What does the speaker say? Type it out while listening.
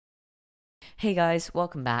Hey guys,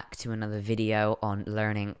 welcome back to another video on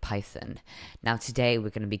learning Python. Now today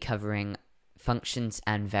we're going to be covering functions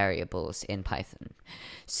and variables in Python.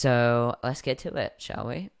 So let's get to it, shall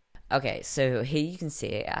we? Okay, so here you can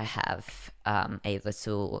see I have a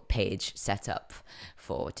little page set up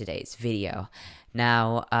for today's video.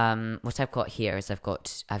 Now, what I've got here is I've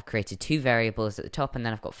created two variables at the top, and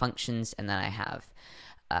then I've got functions, and then I have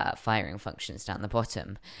firing functions down the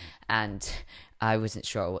bottom. And I wasn't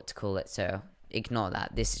sure what to call it, so ignore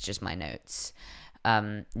that. This is just my notes.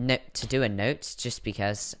 To do a note, just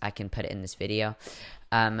because I can put it in this video,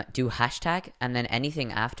 do hashtag, and then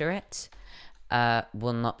anything after it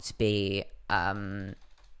will not be it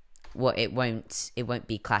won't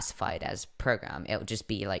be classified as program. It'll just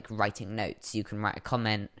be like writing notes. You can write a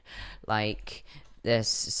comment like this.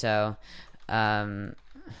 So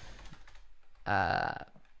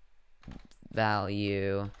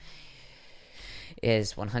value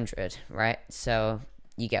is 100, right? So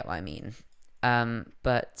you get what I mean.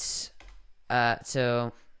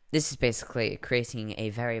 So this is basically creating a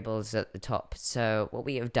variables at the top. So what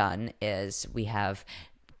we have done is we have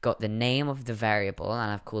got the name of the variable,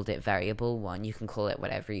 and I've called it variable1. You can call it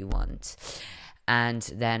whatever you want. And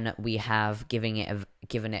then we have given it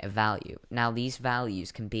a value. Now these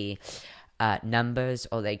values can be numbers,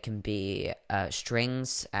 or they can be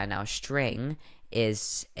strings, and our string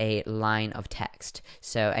is a line of text.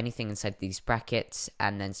 So anything inside these brackets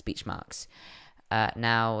and then speech marks.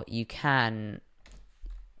 Now you could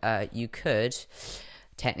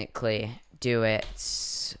technically do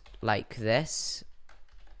it like this,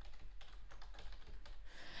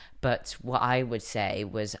 but what I would say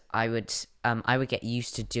was I would get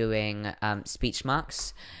used to doing speech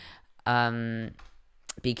marks,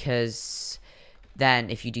 because then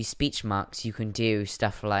if you do speech marks, you can do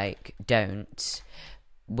stuff like don't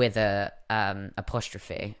with a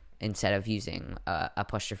apostrophe instead of using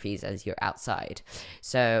apostrophes as you're outside.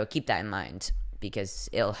 So keep that in mind, because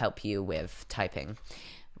it'll help you with typing,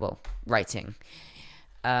 well, writing.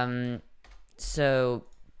 So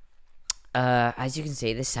as you can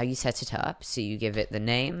see, this is how you set it up. So you give it the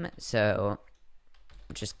name, so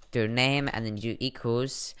just do a name, and then you do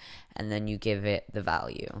equals, and then you give it the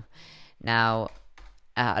value. Now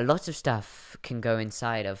a lot of stuff can go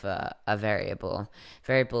inside of a variable.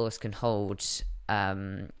 Variables can hold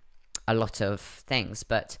a lot of things,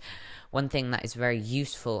 but one thing that is very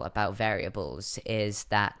useful about variables is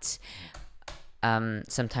that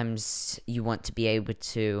sometimes you want to be able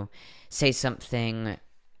to say something.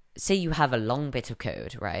 Say you have a long bit of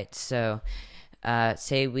code, right? So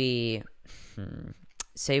say we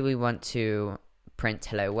want to print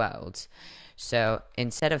hello world. So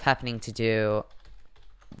instead of happening to do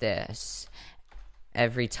this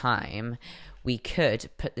every time, we could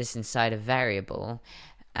put this inside a variable,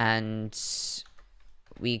 and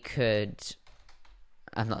we could,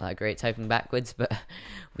 I'm not that great typing backwards, but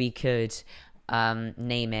we could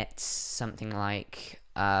name it something like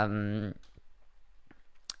HW,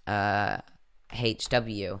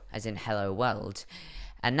 as in hello world.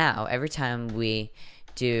 And now every time we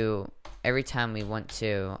want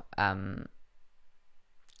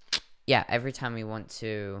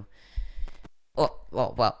to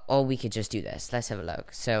or we could just do this. Let's have a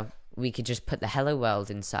look. So we could just put the hello world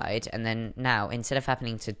inside, and then now instead of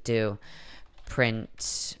happening to do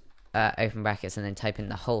print open brackets and then type in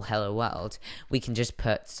the whole hello world, we can just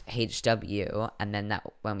put HW, and then that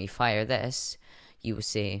when we fire this, you will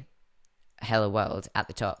see hello world at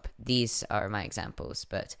the top. These are my examples,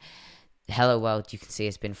 but hello world, you can see,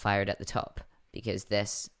 has been fired at the top because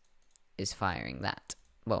this is firing that.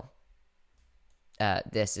 Well,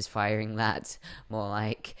 this is firing that, more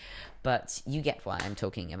like, but you get what I'm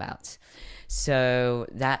talking about. So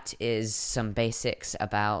that is some basics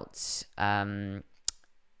about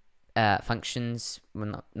functions.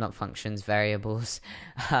 Well, not functions, variables.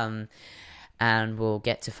 And we'll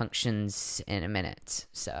get to functions in a minute.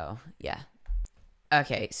 So yeah.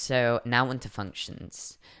 Okay, so now onto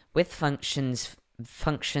functions. With functions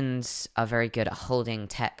are very good at holding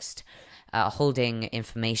text, holding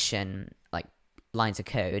information like lines of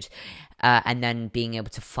code, and then being able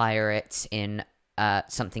to fire it in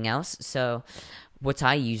something else. So what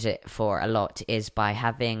I use it for a lot is by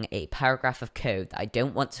having a paragraph of code that I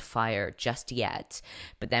don't want to fire just yet,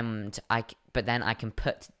 but then I can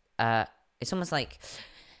put it's almost like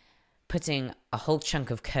putting a whole chunk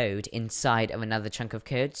of code inside of another chunk of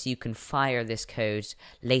code, so you can fire this code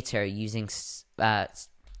later using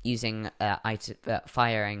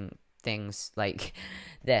firing things like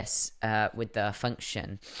this with the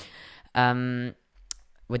function.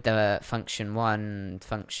 With the function 1,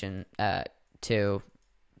 function 2,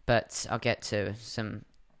 but I'll get to some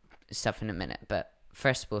stuff in a minute. But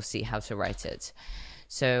first we'll see how to write it.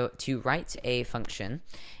 So to write a function,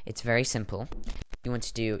 it's very simple. You want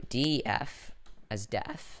to do def as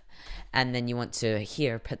def, and then you want to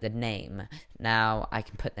here put the name. Now I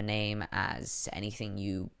can put the name as anything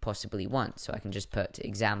you possibly want, so I can just put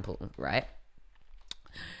example, right?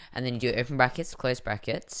 And then you do open brackets, close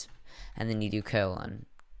brackets, and then you do colon,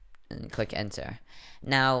 and click enter.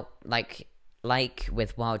 Now, like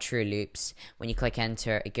with while true loops, when you click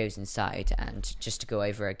enter, it goes inside. And just to go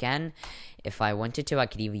over again, if I wanted to, I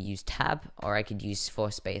could either use tab or I could use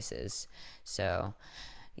 4 spaces. So,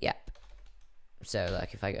 yep. So,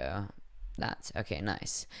 like, if I go that, okay,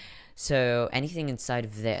 nice. So, anything inside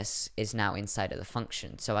of this is now inside of the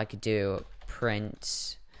function. So, I could do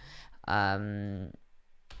print,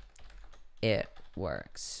 it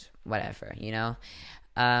works, whatever, you know?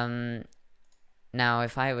 Now,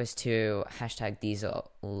 if I was to hashtag these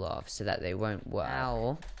all off so that they won't work.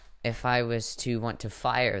 Now, if I was to want to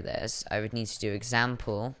fire this, I would need to do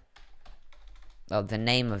example, well, the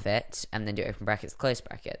name of it, and then do open brackets, close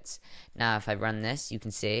brackets. Now, if I run this, you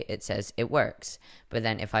can see it says it works. But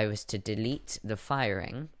then if I was to delete the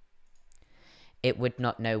firing, it would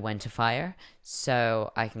not know when to fire.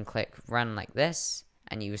 So I can click run like this,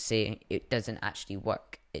 and you will see it doesn't actually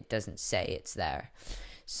work. It doesn't say it's there.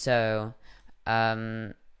 So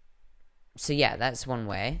yeah, that's one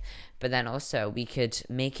way. But then also we could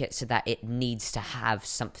make it so that it needs to have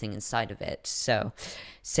something inside of it. So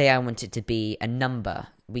say I want it to be a number,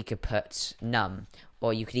 we could put num,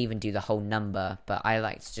 or you could even do the whole number, but I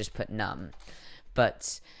like to just put num.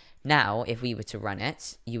 But now if we were to run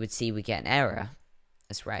it, you would see we get an error.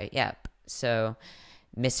 That's right, yep. So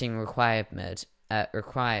missing requirement.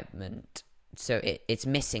 So it's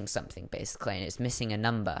missing something basically, and it's missing a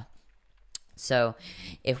number. So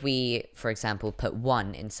if we, for example, put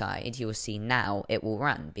 1 inside, you will see now it will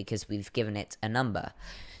run because we've given it a number.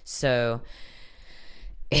 So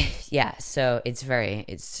yeah, so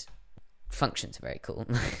functions are very cool.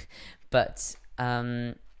 But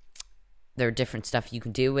there are different stuff you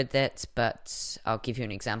can do with it, but I'll give you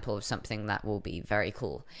an example of something that will be very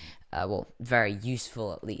cool. Well, very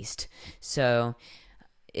useful at least. So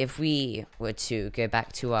if we were to go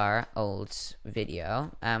back to our old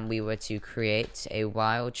video and we were to create a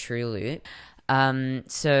while true loop,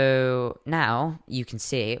 so now you can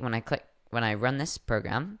see when I run this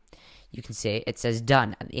program, you can see it says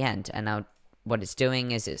done at the end. And now what it's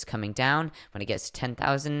doing is it's coming down. When it gets to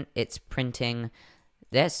 10,000, it's printing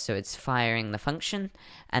this, so it's firing the function,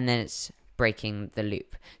 and then it's breaking the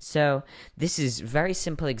loop. So this is very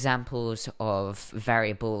simple examples of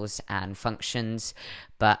variables and functions,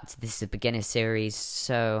 but this is a beginner series,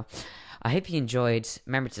 so I hope you enjoyed.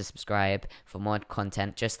 Remember to subscribe for more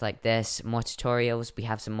content just like this, more tutorials. We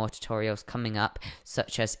have some more tutorials coming up,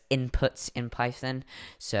 such as inputs in Python,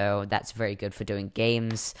 so that's very good for doing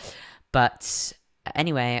games. But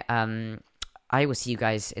anyway, I will see you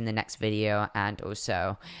guys in the next video, and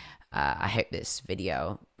also I hope this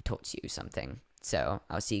video taught you something. So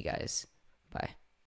I'll see you guys. Bye.